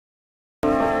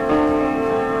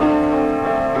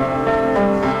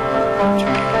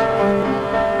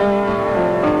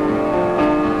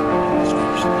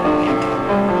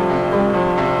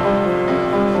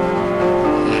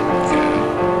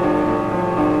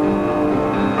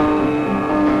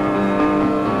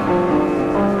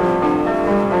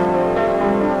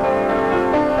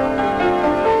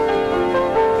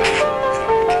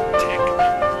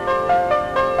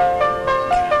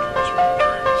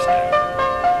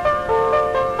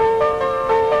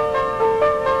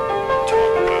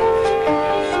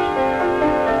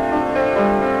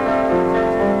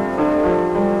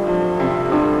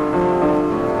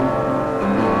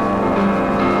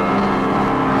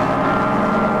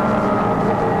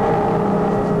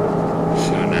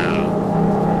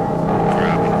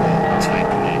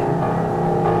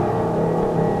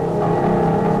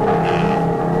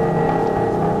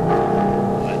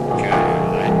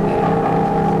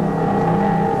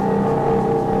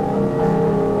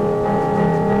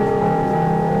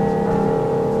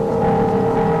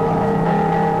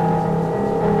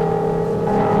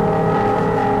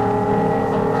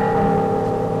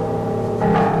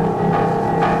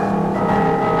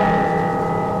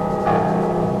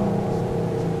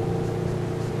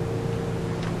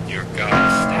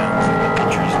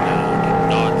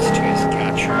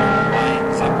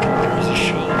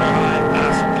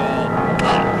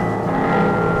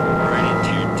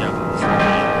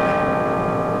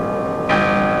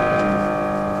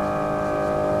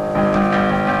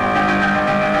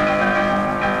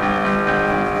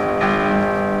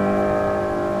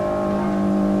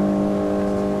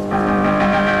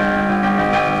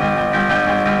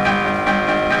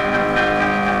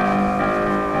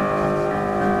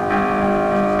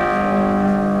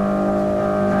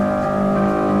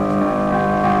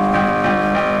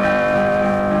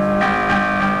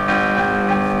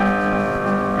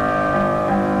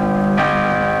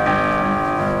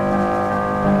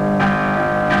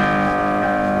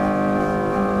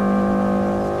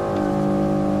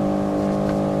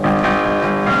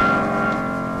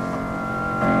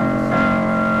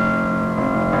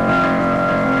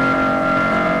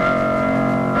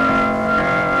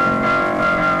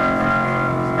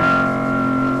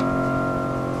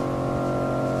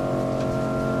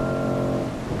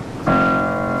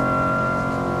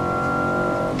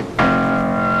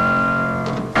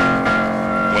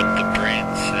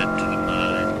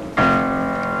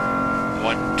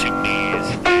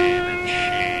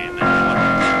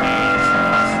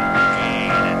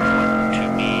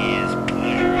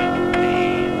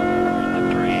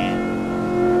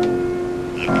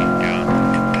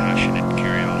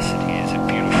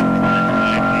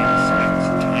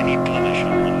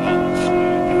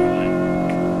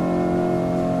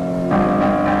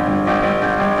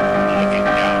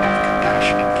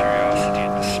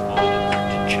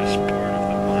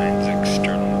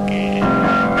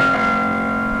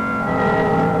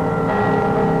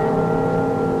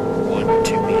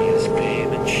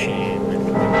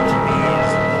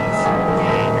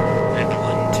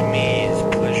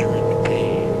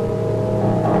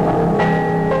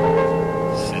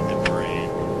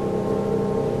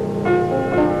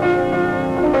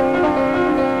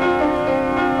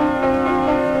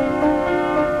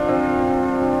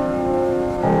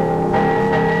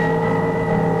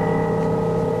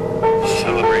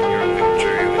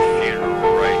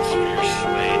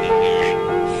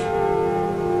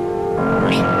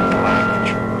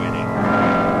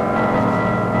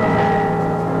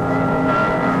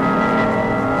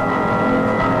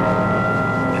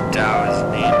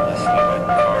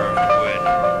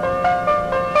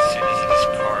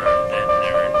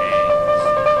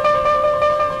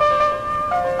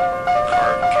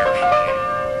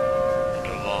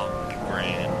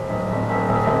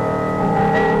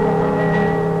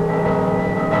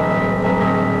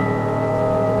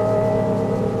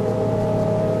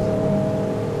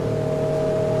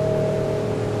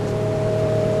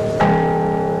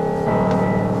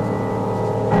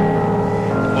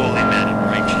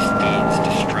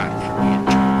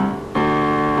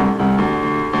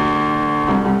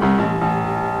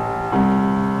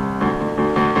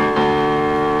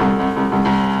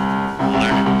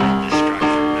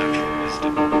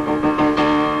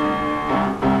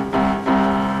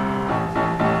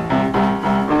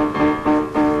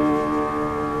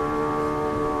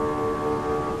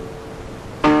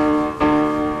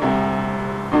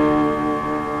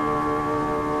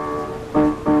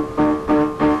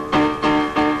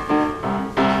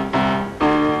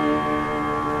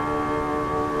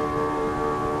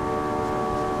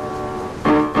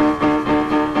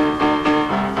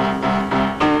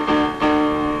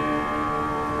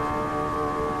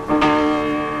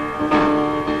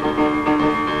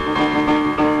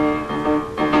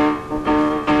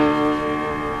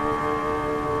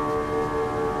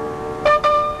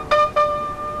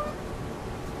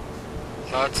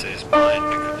whose mind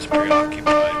becomes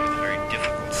preoccupied with a very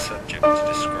difficult subject to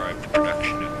describe the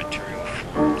production of material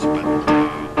forms by the Tao.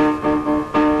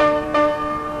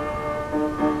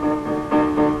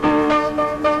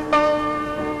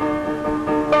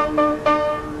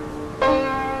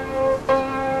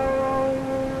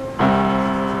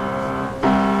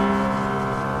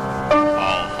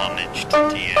 All homage to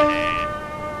DNA.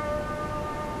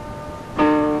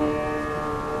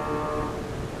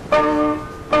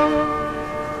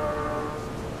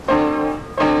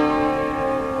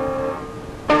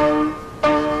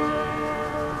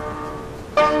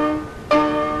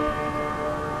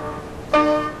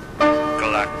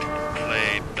 Galactic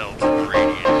clay, belt of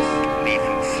radiance,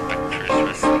 lethal spectres,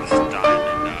 restless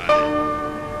diamond eye.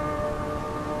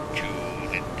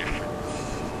 Jeweled indifference.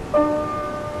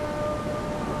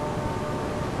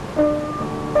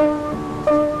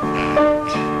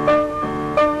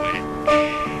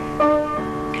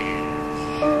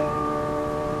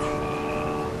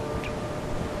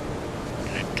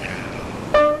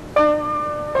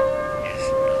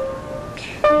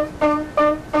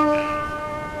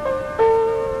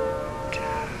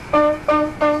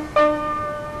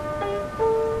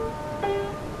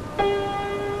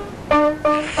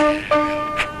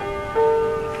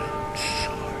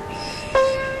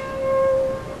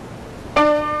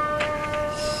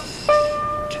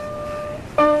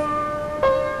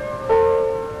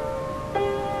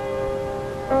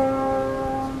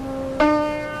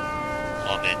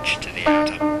 Homage to the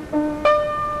atom.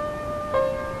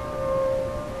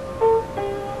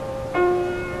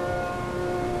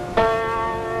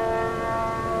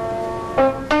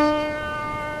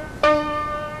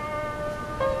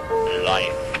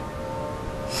 Life,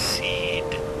 seed,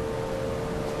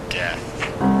 death.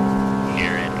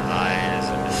 Herein lies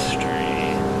a mystery,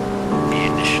 the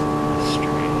initial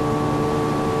mystery.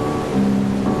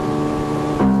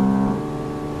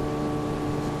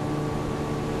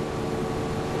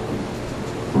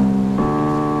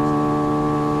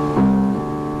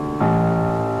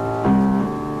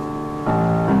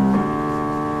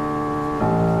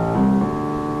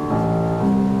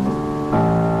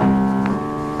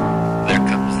 There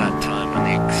comes that time when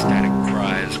the ecstatic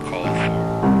cry is called for.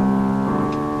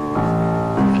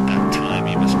 At that time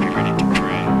you must be ready to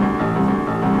pray,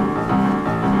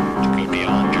 to go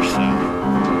beyond yourself,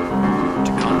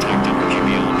 to contact energy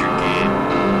beyond your game.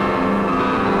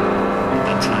 At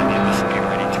that time you must be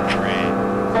ready to pray.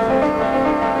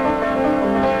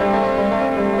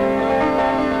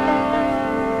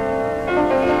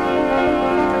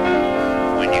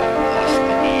 When you lost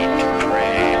the need to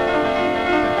pray,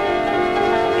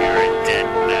 you're a dead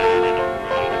man in a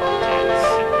world of dead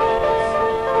symbols.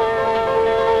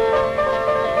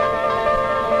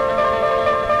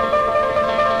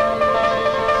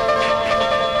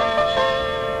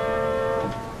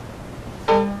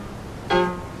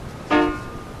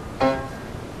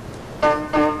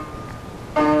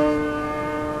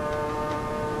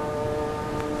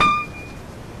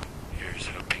 Here's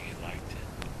hoping you liked it.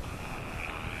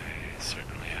 I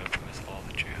certainly hope it was all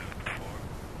that you hoped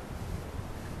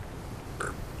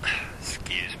for.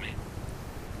 Excuse me.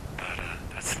 But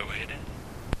that's the way it is.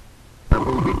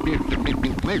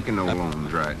 Making no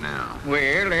loans right now.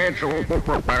 Well, that's all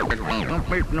for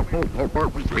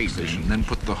pieces. And then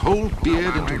put the whole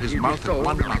beard into his mouth at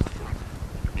one mouthful.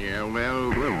 Yeah,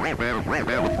 well,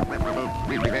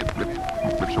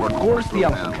 Of course the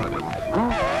elephant.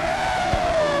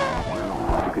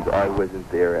 Because I wasn't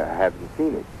there, I haven't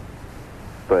seen it.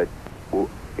 But, you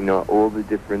know, all the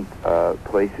different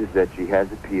places that she has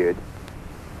appeared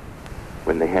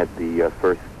when they had the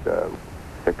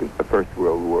First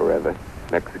World War ever,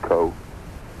 Mexico,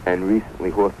 and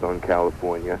recently Hawthorne,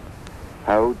 California.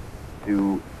 How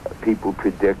do people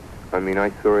predict? I mean,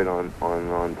 I saw it on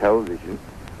television,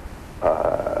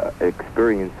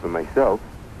 experience for myself.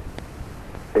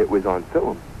 It was on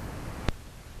film.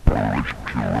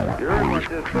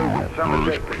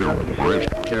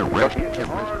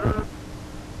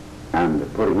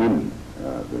 And putting in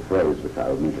the phrase which I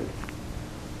omitted.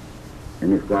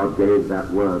 And if God gave that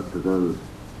word to those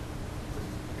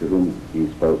to whom he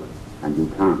spoke, and you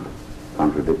can't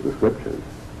contradict the scriptures,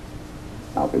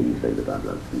 how can you say that I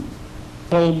blaspheme?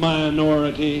 The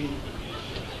minority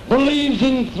believes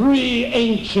in three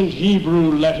ancient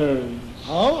Hebrew letters.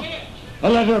 How? The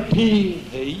letter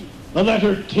P, the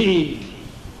letter T,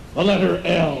 the letter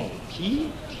L.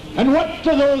 P? And what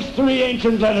do those three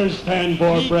ancient letters stand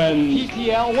for, friends?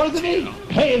 PTL? What does it mean?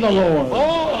 Pay the Lord.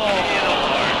 Oh!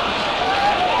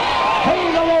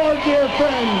 Pay the Lord, dear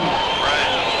friends.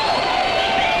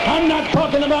 I'm not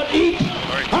talking about eat.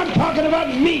 I'm talking about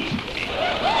meat.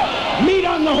 Meat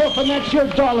on on the hoof, and that's your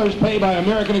dollars paid by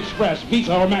American Express,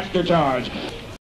 Visa or MasterCharge.